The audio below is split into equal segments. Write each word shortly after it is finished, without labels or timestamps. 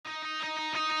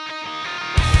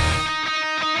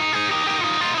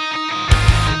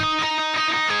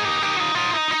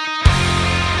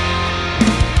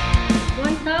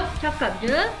Cakap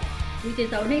Je, which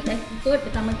is our next episode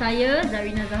bersama saya,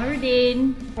 Zarina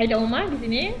Zaharuddin. Aida Omar di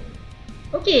sini.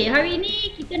 Okey, hari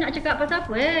ni kita nak cakap pasal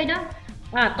apa Aida?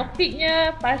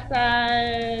 Topiknya pasal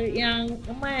yang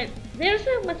amat saya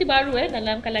rasa masih baru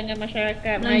dalam kalangan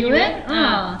masyarakat Melayu.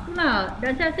 Itulah.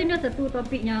 Dan saya rasa ini satu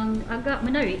topik yang agak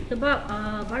menarik sebab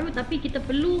baru tapi kita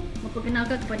perlu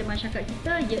memperkenalkan kepada masyarakat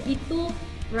kita, iaitu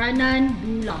peranan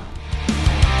doula.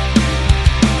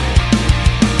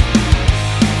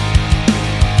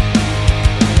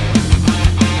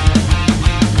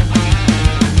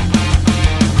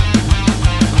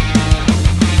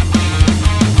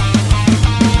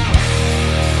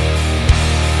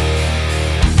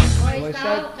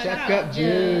 Cakap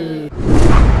je.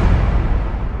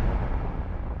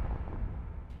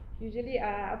 Usually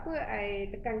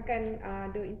I tekankan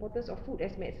the importance of food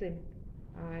as medicine.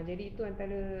 Jadi itu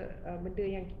antara benda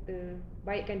yang kita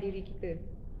baikkan diri kita.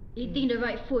 Eating the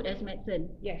right food as medicine.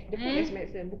 Yes, the food as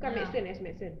medicine, bukan medicine as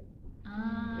medicine.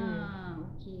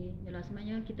 Okey. Yalah,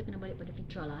 sebenarnya kita kena balik pada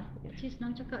fitrah lah. Cik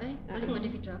senang cakap balik pada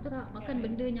fitrah. Betul tak? Makan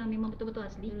benda yang memang betul-betul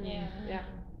asli.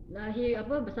 Lahir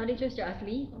bersalin secara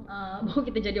asli, baru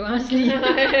kita jadi orang asli.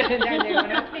 Jangan jadi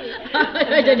orang asli.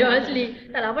 Jadi orang asli.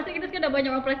 Taklah, pasal kita sekarang dah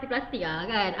banyak orang plastik-plastik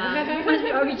kan. We must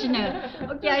be original.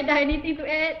 Okay, Aida, anything to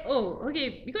add?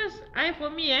 Okay, because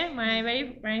for me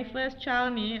my first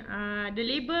child ni, the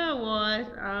labor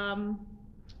was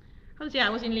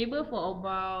I was in labor for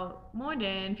about more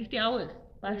than 50 hours.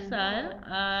 Pasal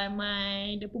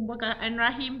the pembukaan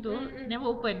rahim tu never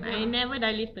open. I never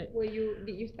dilated.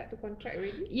 Did you start to contract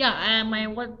already? Yeah, my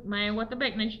water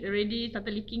bag already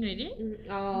started leaking already.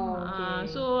 Okay.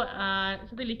 So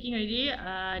started leaking already.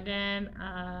 Then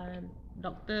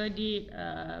doctor did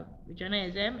vagina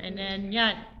exam, and then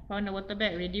found the water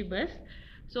bag already burst.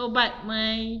 So but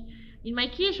in my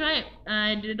case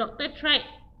the doctor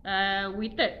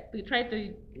waited to try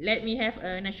to let me have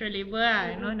a natural labor,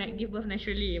 give birth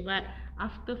naturally. But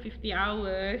after 50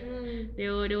 hours,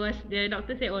 the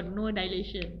doctor said, no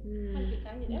dilation.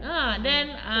 Then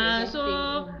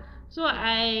so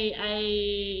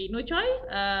I no choice.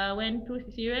 Went through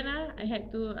cesarean. I had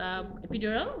to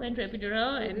went through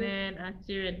epidural, and then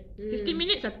cesarean. 15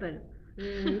 minutes settle.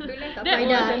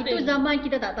 Itu zaman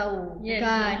kita tak tahu.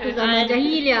 Kan? Itu zaman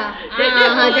jahiliah.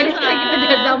 Jadi sekarang kita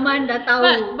dah zaman dah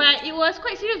tahu. But it was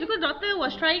quite serious because doctor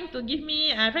was trying to give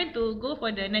me trying to go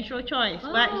for the natural choice.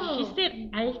 But she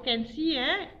said, I can see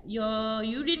your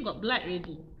urine got blood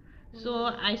already.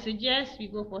 So I suggest we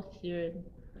go for cesarean.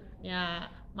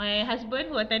 My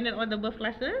husband who attended all the birth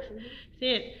classes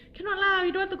said, cannot lah,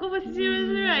 we don't want to go for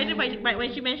cesarean. But when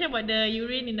she mentioned about the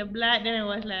urine in the blood, then I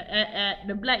was like,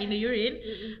 the blood in the urine.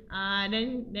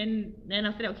 Then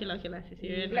after that, okay lah,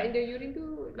 cesarean. Blood in the urine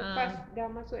tu lepas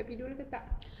dah masuk epidural ke tak?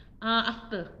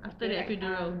 After the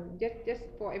epidural. Just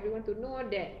for everyone to know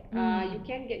that you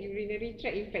can get urinary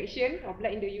tract infection or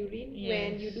blood in the urine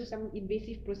when you do some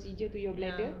invasive procedure to your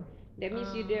bladder. That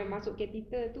means you dah masuk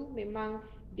catheter tu memang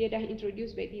dia dah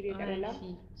introduce bacteria kat dalam.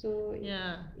 So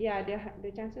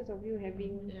the chances of you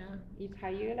having is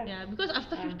higher lah. Because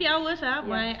after 50 hours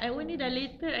I only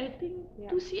dilated I think 2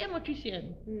 cm or 3 cm.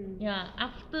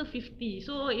 After 50.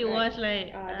 So it was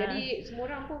like jadi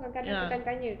semua orang pun kadang-kadang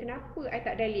tanya kenapa I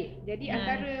tak dilate. Jadi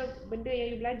antara benda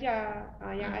yang you belajar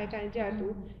yang I akan ajar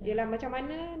tu ialah macam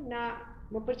mana nak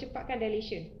mempercepatkan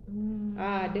dilation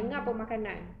dengan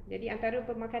pemakanan. Jadi antara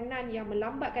pemakanan yang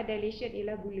melambatkan dilation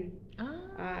ialah gula.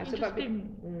 Sebab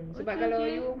kalau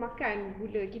you makan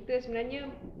gula, kita sebenarnya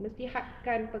mesti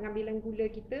hadkan pengambilan gula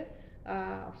kita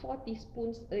 4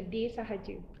 teaspoons a day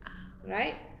sahaja.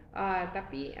 Right?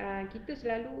 Tapi kita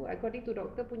selalu, according to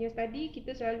doktor punya study,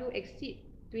 kita selalu exceed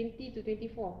 20 to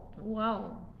 24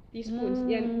 teaspoons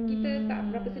yang kita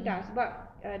tak berapa sedar sebab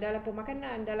dalam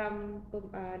pemakanan, dalam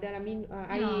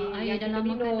air yang kita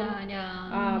minum,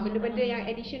 benda-benda yang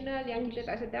additional yang kita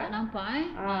tak sedar. Tak nampak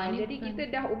jadi kita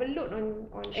dah overload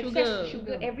on excess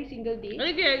sugar every single day.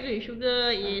 I agree.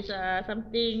 Sugar is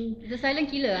something. It's a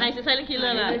silent killer. It's a silent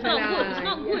killer lah. It's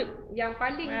not good. Yang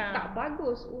paling tak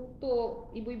bagus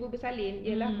untuk ibu-ibu bersalin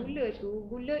ialah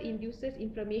gula induces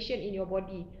inflammation in your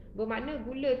body. Bermakna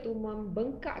gula tu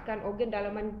membengkakkan organ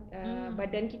dalaman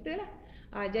badan kita lah.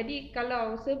 Jadi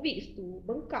kalau cervix tu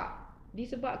bengkak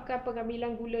disebabkan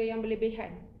pengambilan gula yang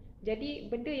berlebihan.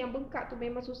 Jadi benda yang bengkak tu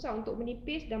memang susah untuk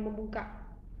menipis dan membengkak.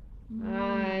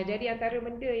 Jadi antara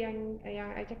benda yang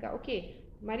I cakap,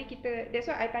 mari kita,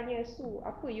 that's why I tanya Su,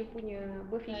 apa you punya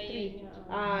birth history.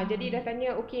 Jadi dah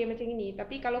tanya macam ini.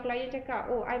 Tapi kalau klien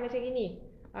cakap, I macam ini,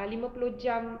 50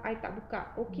 jam I tak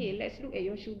buka. Let's look at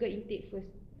your sugar intake first.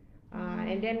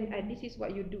 And then this is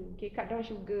what you do. Cut down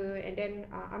sugar, and then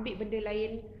ambil benda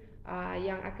lain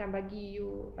yang akan bagi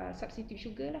you substitute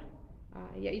sugar lah.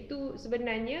 Iaitu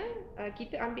sebenarnya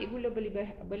kita ambil gula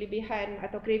berlebihan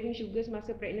atau craving sugar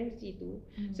semasa pregnancy tu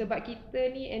sebab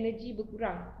kita ni energi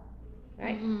berkurang.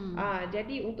 Right?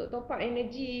 Jadi untuk top up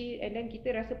energy and then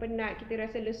kita rasa penat, kita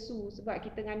rasa lesu sebab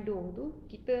kita ngandung tu,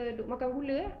 kita duk makan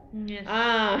gula lah. Yes.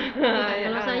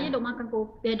 Kalau saya duk makan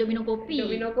kopi, duk minum kopi.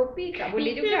 Duk minum kopi tak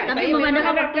boleh juga. Tapi Saya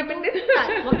memandangkan memang waktu tu, benda tu.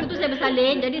 waktu tu saya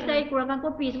bersalin, jadi saya kurangkan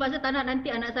kopi sebab saya tak nak nanti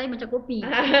anak saya macam kopi.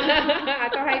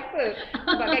 Atau hyper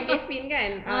sebabkan caffeine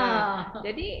kan.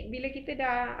 Jadi bila kita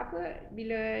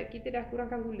dah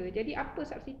kurangkan gula, jadi apa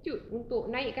substitute untuk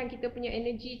naikkan kita punya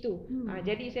energy tu?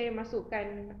 Jadi saya masukkan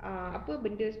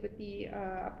benda seperti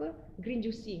green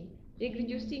juicing. Jadi green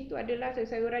juicing tu adalah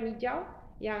sayur-sayuran hijau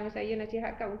yang saya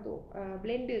nasihatkan untuk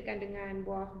blenderkan dengan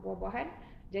buah-buahan.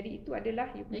 Jadi itu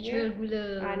adalah you punya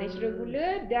natural gula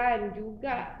dan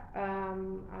juga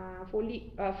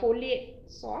folate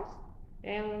source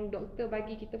yang doktor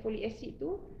bagi kita folic acid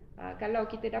tu. Kalau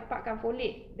kita dapatkan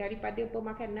folate daripada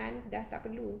pemakanan, dah tak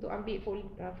perlu untuk ambil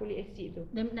folic acid tu.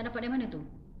 Dan nak dapat dari mana tu?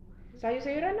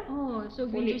 Sayur-sayuran lah. So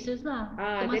green juices lah.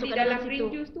 Jadi dalam green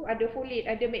juice tu ada folate,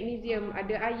 ada magnesium,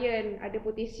 ada iron, ada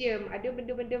potassium, ada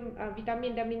benda-benda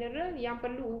vitamin dan mineral yang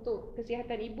perlu untuk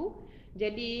kesihatan ibu.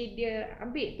 Jadi dia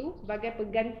ambil tu sebagai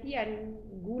penggantian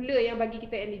gula yang bagi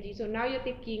kita energy. So now you're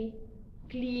taking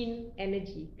clean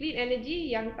energy. Clean energy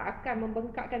yang tak akan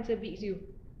membengkakkan cervix you.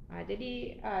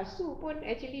 Jadi Su pun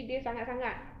actually dia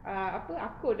sangat-sangat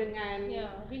akur dengan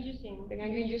green juicing.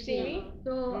 Dengan green juicing ni.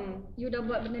 So you dah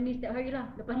buat benda ni setiap hari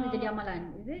lah. Lepas ni jadi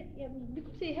amalan. Is it? Yeah,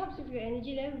 because it helps with your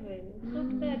energy level. So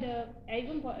kita ada, I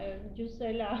even bought a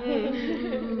juicer lah.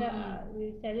 Kita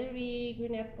with celery,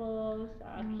 green apples,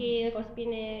 kale,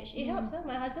 spinach. It helps lah.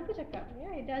 My husband pun cakap,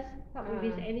 it does help with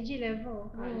his energy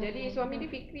level. Jadi suami dia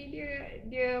Fikri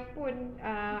dia pun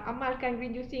amalkan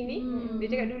green juicing ni. Dia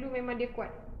cakap dulu memang dia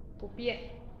kuat kopi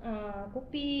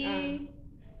kopi.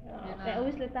 I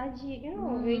always lethargic, you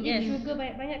know. When you eat sugar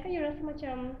banyak-banyak kan you rasa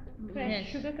macam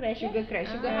crash, sugar crash.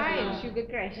 Sugar high and sugar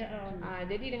crash.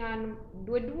 Jadi dengan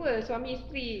dua-dua suami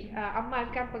isteri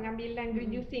amalkan pengambilan green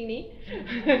juicing ni,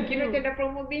 kira macam dah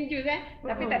promo green juice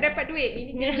tapi tak dapat duit.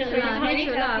 Ini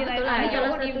betul lah. Your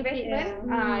own investment.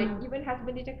 Even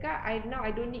husband dia cakap, now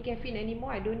I don't need caffeine anymore.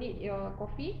 I don't need your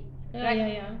coffee.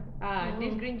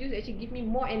 This green juice actually give me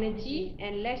more energy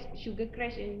and less sugar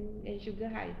crash and sugar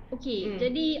high. Okay,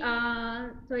 jadi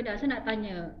Soeda, saya nak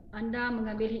tanya, anda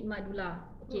mengambil khidmat dula.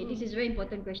 Okay, this is very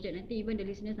important question. Nanti even the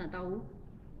listeners nak tahu,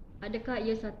 adakah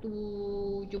ia satu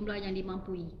jumlah yang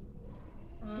dimampui?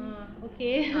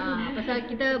 Okay. Pasal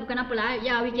kita bukan apalah,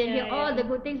 we can hear all the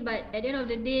good things, but at the end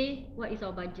of the day, what is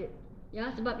our budget?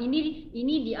 Sebab ini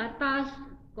di atas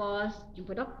kos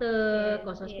jumpa doktor,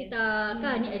 kos hospital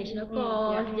kan, ni additional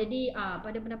cost. Jadi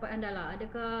pada pendapat anda lah,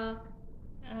 adakah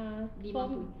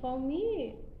for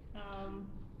me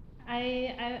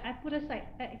I put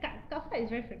aside Kaffa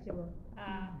is very flexible.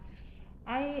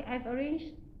 I've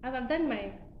done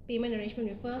my payment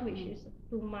arrangement with her, which is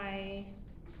to my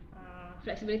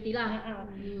flexibility lah.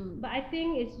 But I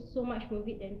think it's so much worth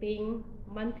it than paying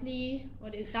monthly or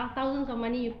the thousands of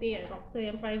money you pay at doctor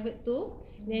yang private tu.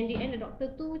 Then the end the doctor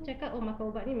tu cakap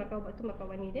makan ubat ni, makan ubat tu, makan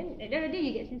ubat ni. Then at the end of the day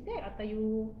you get sick atau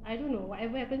you, I don't know,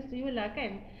 whatever happens to you lah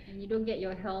kan. And you don't get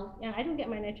your health. I don't get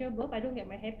my natural birth, I don't get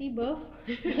my happy birth.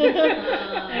 And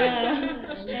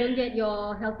you don't get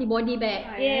your healthy body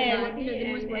back. Yeah, and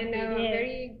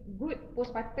very good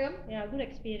postpartum. Good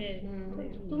experience. So,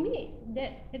 to me,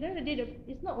 that at the end of the day,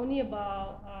 it's not only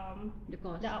about the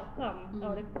cost, the outcome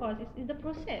or the cost. It's the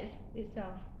process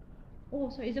itself.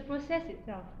 It's the process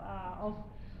itself of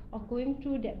going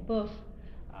through that birth,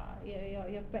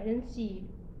 your pregnancy.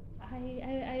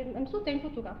 I'm so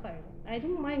thankful to Kaffa. I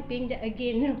don't mind paying that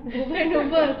again over and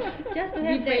over just to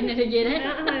have that again.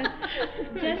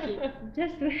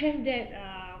 Just to have that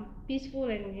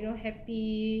peaceful and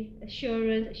happy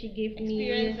assurance that she gave me.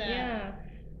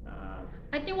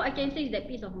 I think what I can say is that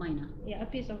peace of mind. A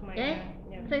peace of mind.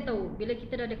 Saya tahu bila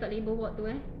kita dah dekat labor ward tu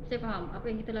saya faham apa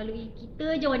yang kita lalui.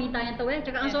 Kita je wanita yang tahu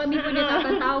cakap dengan suami pun dia tak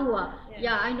akan tahu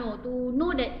I know. To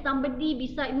know that somebody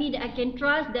beside me that I can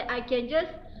trust, that I can just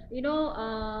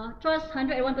trust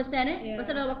 101%.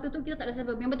 Pasal dalam waktu tu kita tak ada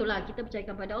siapa. Memang betul lah kita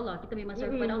percayakan pada Allah. Kita memang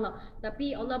serah kepada Allah.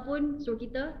 Tapi Allah pun suruh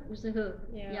kita usaha.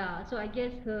 So I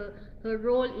guess her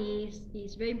role is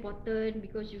very important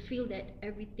because you feel that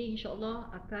everything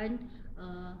insyaAllah akan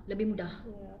lebih mudah.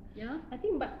 I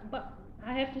think but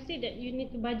I have to say that you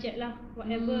need to budget lah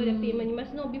whatever the payment. You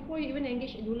must know before you even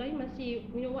engage a doula, you must see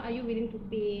what are you willing to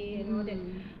pay and all that.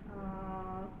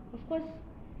 Of course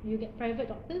you get private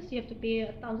doctors, you have to pay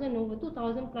 1,000 over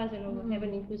 2,000 plus and over have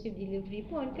an inclusive delivery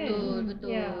pun kan. Betul.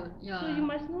 Yeah. Yeah. So you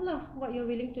must know lah what you're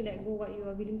willing to let go, what you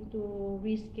are willing to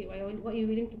risk it, what you're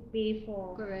willing to pay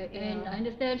for. Correct. Yeah. And I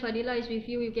understand Fadila is with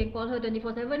you can call her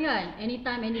 24/7 kan?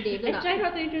 Anytime, any day, betul I tak? try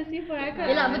not to intrusive pun I can't.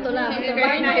 Yelah, betul lah. She's Betul. very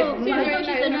I know, nice. I know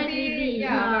she's a nice Tapi, lady. Ya,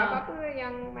 Ha. apa-apa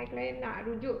yang my client nak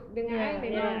rujuk dengan Yeah, I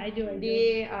memang I do.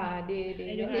 dia I do.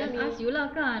 Just ask you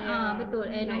lah kan. Yeah. Betul.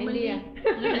 And Nak normally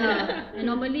and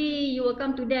normally you will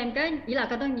come to them kan. Yelah,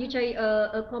 kadang you cari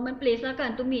a common place lah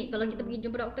kan to meet. Kalau kita pergi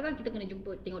jumpa doktor kan, kita kena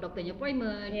jumpa tengok doktornya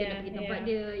appointment, kena pergi tempat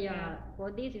dia.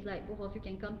 For this is like both of you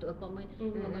can come to a common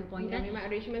point kan. Memang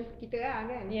arrangement kita lah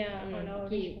kan. Yeah, on our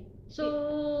Okay.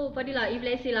 So Fadila, if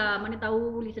let's say lah, mana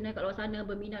tahu listener kat luar sana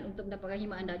berminat untuk mendapatkan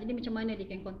khidmat anda, jadi macam mana they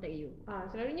can contact you?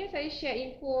 Selalunya saya share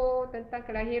info tentang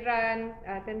kelahiran,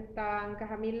 tentang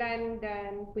kehamilan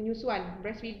dan penyusuan,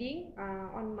 breastfeeding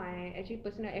on my actually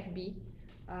personal FB,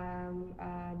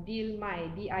 Dilmy,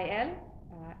 DIL,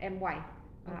 MY.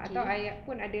 Atau I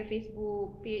pun ada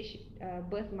Facebook page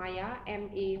Birth Maya,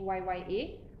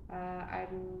 MAYYA.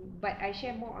 But I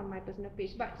share more on my personal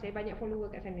page sebab saya banyak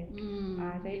follower kat sana.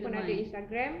 Saya pun ada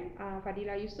Instagram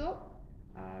Fadila Yusof.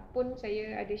 Pun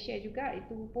saya ada share juga,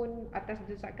 itu pun atas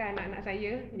desakan anak-anak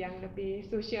saya yang lebih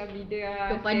social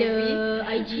media kepada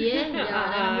IG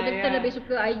kita ya. lebih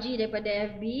suka IG daripada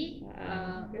FB.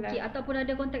 Okay, ataupun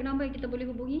ada contact number yang kita boleh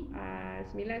hubungi?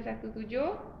 917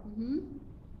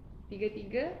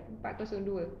 33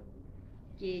 402.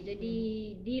 Okay, jadi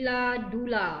Dila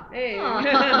Dula.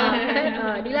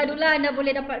 Dila Dula anda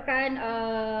boleh dapatkan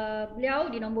beliau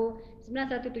di nombor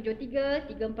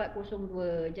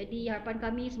 9173-3402. Jadi harapan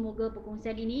kami semoga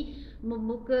perkongsian ini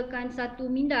membukakan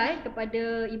satu mindai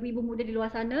kepada ibu-ibu muda di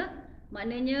luar sana.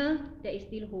 Maknanya there is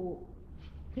still hope.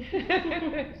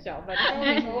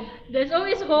 There's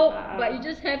always hope, but you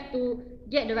just have to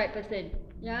get the right person.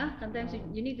 Sometimes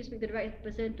you need to speak to the right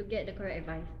person to get the correct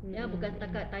advice. Bukan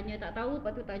setakat tanya tak tahu,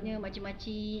 lepas tu tanya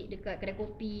makcik-makcik dekat kedai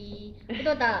kopi.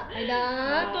 Betul tak,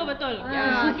 Aida? Betul.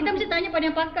 Kita mesti tanya pada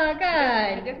yang pakar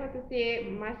kan. I just want to say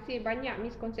masih banyak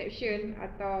misconception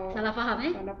atau Salah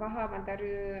faham salah faham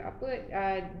antara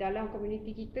dalam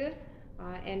komuniti kita.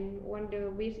 And one of the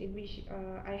ways in which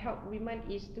I help women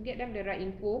is to get them the right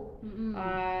info.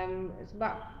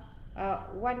 Sebab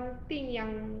one thing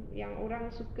yang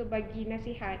orang suka bagi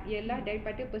nasihat ialah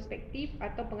daripada perspektif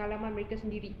atau pengalaman mereka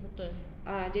sendiri. Betul.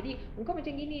 Jadi engkau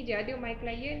macam gini je, ada my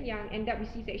client yang end up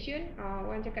with C-section,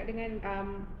 orang cakap dengan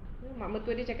mak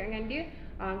mertua dia cakap dengan dia,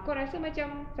 kau rasa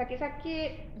macam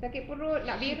sakit-sakit, sakit perut,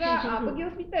 nak berak, pergi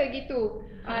hospital gitu.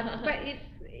 But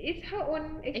it's her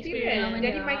own experience.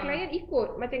 Jadi my client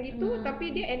ikut macam gitu,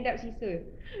 tapi dia end up sisa.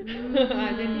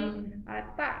 Jadi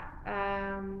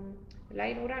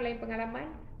lain orang, lain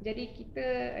pengalaman. Jadi kita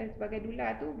sebagai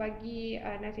dula tu bagi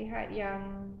nasihat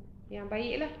yang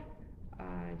baik lah.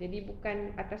 Jadi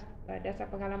bukan atas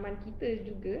dasar pengalaman kita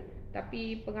juga,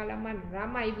 tapi pengalaman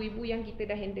ramai ibu-ibu yang kita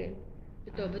dah handle.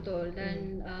 Betul.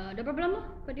 Dan dah berapa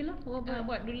lama Fadila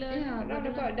Buat dula.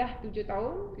 Dah 7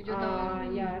 tahun. 7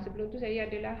 tahun. Sebelum tu saya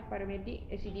adalah paramedik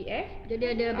CDF. Jadi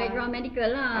ada background medical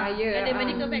lah. Ada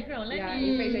medical background lah ni.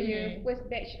 In fact saya first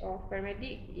batch of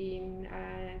paramedic in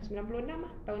 96 lah,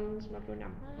 tahun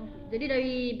 96. Jadi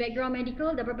dari background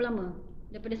medical dah berapa lama?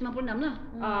 Daripada 96 lah.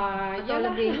 Atau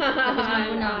Yalah. lebih daripada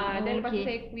 96. Dan lepas tu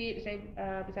saya quit, saya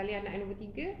bersalin anak nombor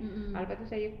 3. Lepas tu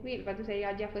saya quit, lepas tu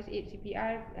saya ajar first aid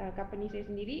CPR company saya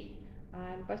sendiri.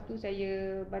 Lepas tu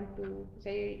saya bantu,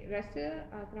 saya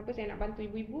rasa kenapa saya nak bantu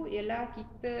ibu-ibu ialah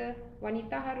kita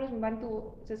wanita harus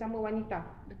membantu sesama wanita.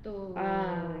 Betul.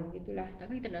 Gitulah.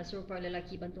 Takkan kita nak suruh para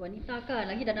lelaki bantu wanita kan?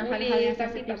 Lagi dalam Boleh, hal-hal yang tapi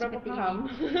sensitif tak berapa seperti faham. ini.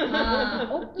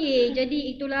 Okey, jadi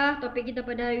itulah topik kita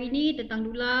pada hari ini tentang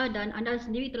dula, dan anda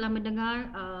sendiri telah mendengar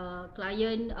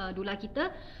klien dula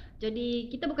kita.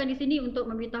 Jadi kita bukan di sini untuk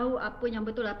memberitahu apa yang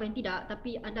betul apa yang tidak,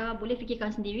 tapi anda boleh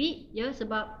fikirkan sendiri ya,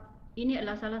 sebab ini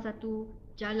adalah salah satu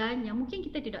jalan yang mungkin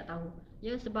kita tidak tahu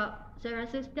ya, sebab saya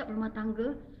rasa setiap rumah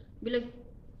tangga, bila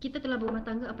kita telah berumah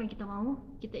tangga, apa yang kita mahu,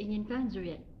 kita inginkan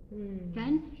zuriat.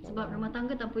 Kan? Sebab rumah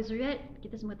tangga tanpa zuriat,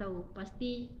 kita semua tahu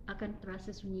pasti akan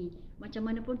terasa sunyi. Macam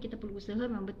mana pun kita perlu usaha,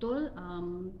 memang betul.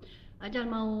 Ajal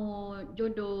mau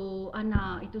jodoh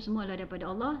anak itu semua adalah daripada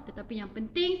Allah, tetapi yang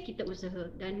penting kita usaha.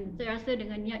 Dan saya rasa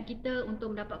dengan niat kita untuk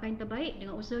mendapatkan yang terbaik,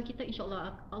 dengan usaha kita,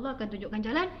 insya-Allah Allah akan tunjukkan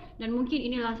jalan. Dan mungkin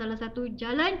inilah salah satu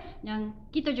jalan yang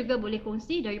kita juga boleh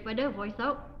kongsi daripada Voice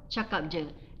Out Cakap Je.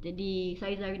 Jadi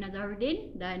saya Zarina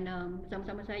Zahrudin dan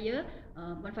bersama-sama saya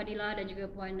Puan Fadila dan juga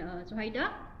Puan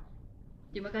Suhaida.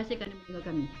 Terima kasih kerana mendengar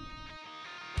kami.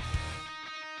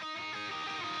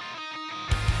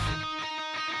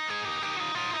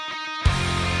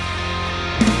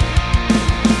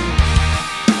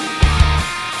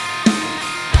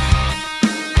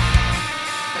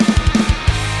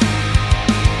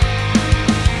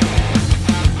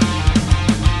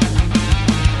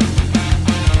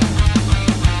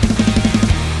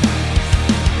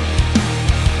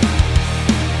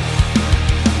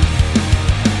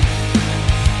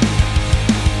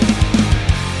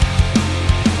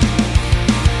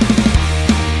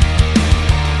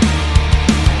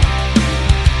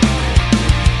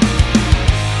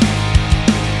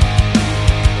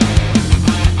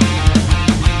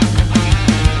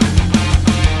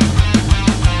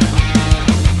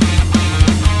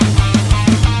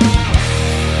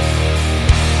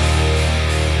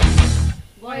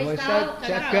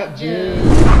 cakap je.